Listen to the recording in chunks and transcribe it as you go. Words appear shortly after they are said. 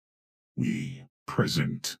we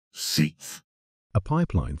present SiTH, a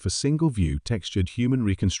pipeline for single-view textured human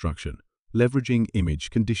reconstruction, leveraging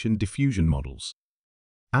image-conditioned diffusion models.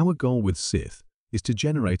 Our goal with SiTH is to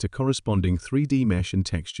generate a corresponding 3D mesh and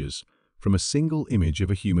textures from a single image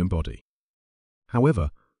of a human body. However,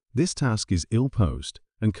 this task is ill-posed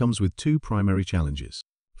and comes with two primary challenges.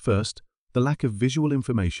 First, the lack of visual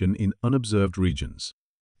information in unobserved regions.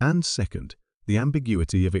 And second, the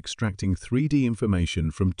ambiguity of extracting 3D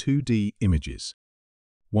information from 2D images.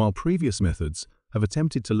 While previous methods have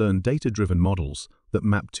attempted to learn data-driven models that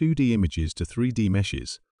map 2D images to 3D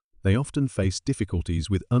meshes, they often face difficulties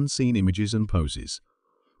with unseen images and poses,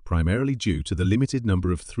 primarily due to the limited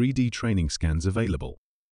number of 3D training scans available.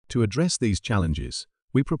 To address these challenges,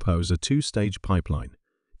 we propose a two-stage pipeline,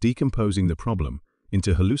 decomposing the problem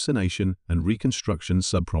into hallucination and reconstruction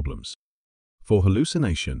subproblems. For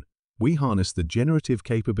hallucination, we harness the generative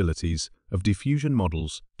capabilities of diffusion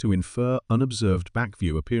models to infer unobserved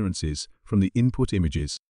back-view appearances from the input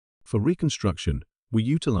images. For reconstruction, we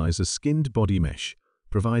utilize a skinned body mesh,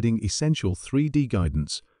 providing essential 3D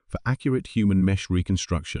guidance for accurate human mesh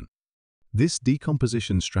reconstruction. This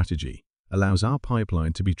decomposition strategy allows our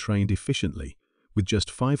pipeline to be trained efficiently with just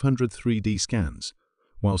 500 3D scans,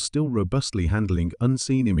 while still robustly handling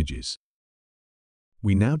unseen images.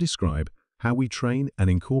 We now describe how we train and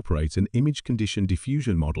incorporate an image-conditioned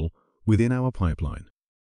diffusion model within our pipeline.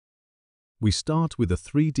 We start with a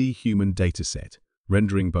 3D human dataset,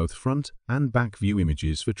 rendering both front and back view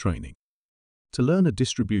images for training. To learn a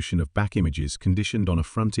distribution of back images conditioned on a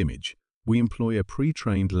front image, we employ a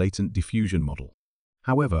pre-trained latent diffusion model.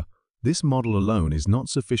 However, this model alone is not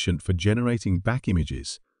sufficient for generating back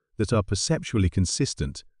images that are perceptually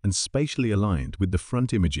consistent and spatially aligned with the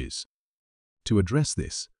front images. To address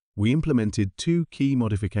this, we implemented two key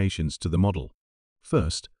modifications to the model.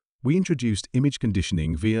 First, we introduced image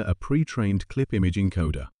conditioning via a pre-trained clip image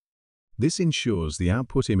encoder. This ensures the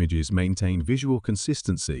output images maintain visual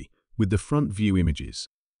consistency with the front view images.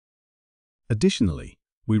 Additionally,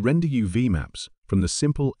 we render UV maps from the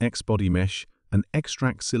simple X-body mesh and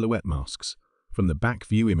extract silhouette masks from the back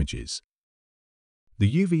view images.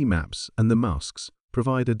 The UV maps and the masks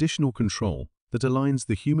provide additional control that aligns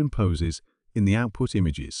the human poses in the output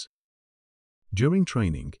images. During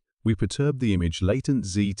training, we perturb the image latent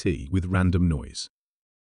ZT with random noise.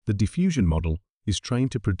 The diffusion model is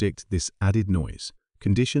trained to predict this added noise,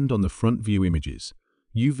 conditioned on the front view images,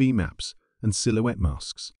 UV maps, and silhouette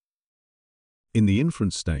masks. In the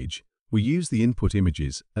inference stage, we use the input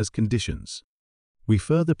images as conditions. We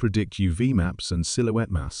further predict UV maps and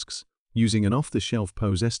silhouette masks using an off-the-shelf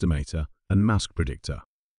pose estimator and mask predictor.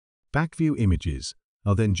 Back-view images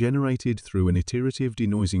are then generated through an iterative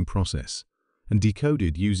denoising process and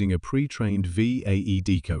decoded using a pre-trained VAE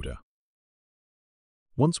decoder.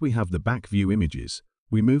 Once we have the back-view images,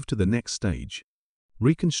 we move to the next stage,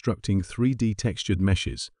 reconstructing 3D textured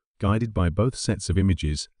meshes guided by both sets of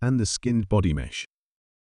images and the skinned body mesh.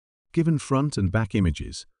 Given front and back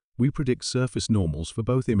images, we predict surface normals for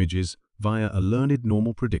both images via a learned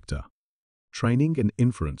normal predictor. Training and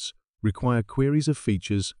inference require queries of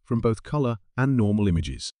features from both color and normal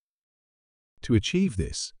images. To achieve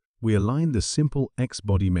this, we align the simple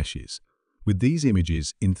X-body meshes with these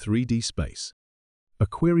images in 3D space. A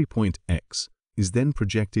query point X is then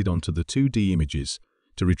projected onto the 2D images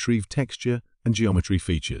to retrieve texture and geometry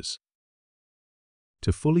features.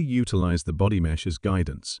 To fully utilize the body mesh as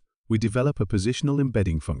guidance, we develop a positional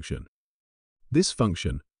embedding function. This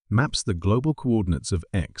function maps the global coordinates of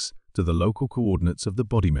X to the local coordinates of the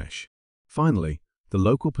body mesh. Finally, the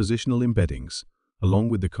local positional embeddings, along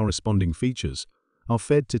with the corresponding features, are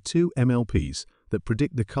fed to two MLPs that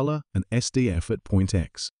predict the color and SDF at point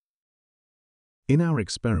X. In our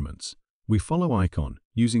experiments, we follow ICON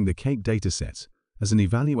using the CAPE dataset as an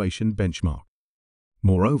evaluation benchmark.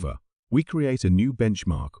 Moreover, we create a new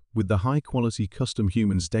benchmark with the high-quality custom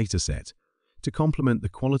humans dataset to complement the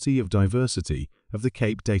quality of diversity of the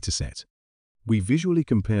CAPE dataset. We visually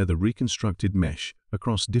compare the reconstructed mesh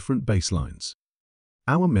across different baselines.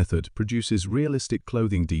 Our method produces realistic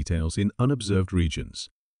clothing details in unobserved regions.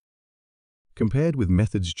 Compared with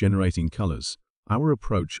methods generating colors, our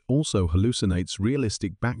approach also hallucinates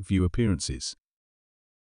realistic back-view appearances.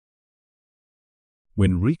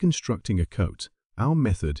 When reconstructing a coat, our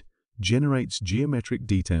method generates geometric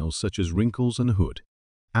details such as wrinkles and hood,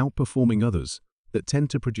 outperforming others that tend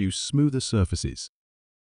to produce smoother surfaces.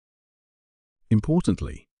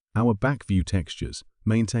 Importantly, our back-view textures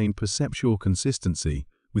maintain perceptual consistency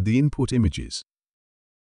with the input images.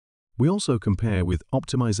 We also compare with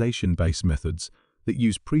optimization-based methods that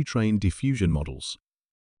use pre-trained diffusion models.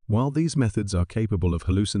 While these methods are capable of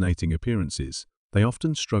hallucinating appearances, they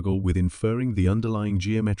often struggle with inferring the underlying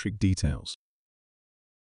geometric details.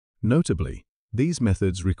 Notably, these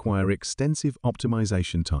methods require extensive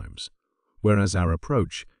optimization times, whereas our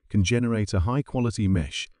approach can generate a high-quality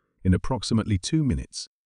mesh in approximately 2 minutes.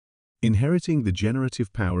 Inheriting the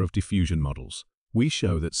generative power of diffusion models, we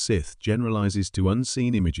show that SiTH generalizes to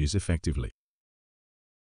unseen images effectively.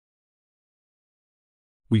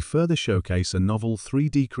 We further showcase a novel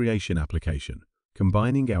 3D creation application,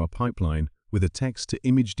 combining our pipeline with a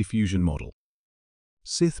text-to-image diffusion model.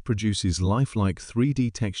 SiTH produces lifelike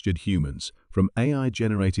 3D textured humans from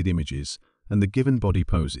AI-generated images and the given body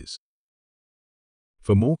poses.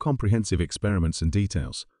 For more comprehensive experiments and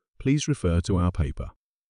details, please refer to our paper.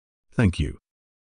 Thank you.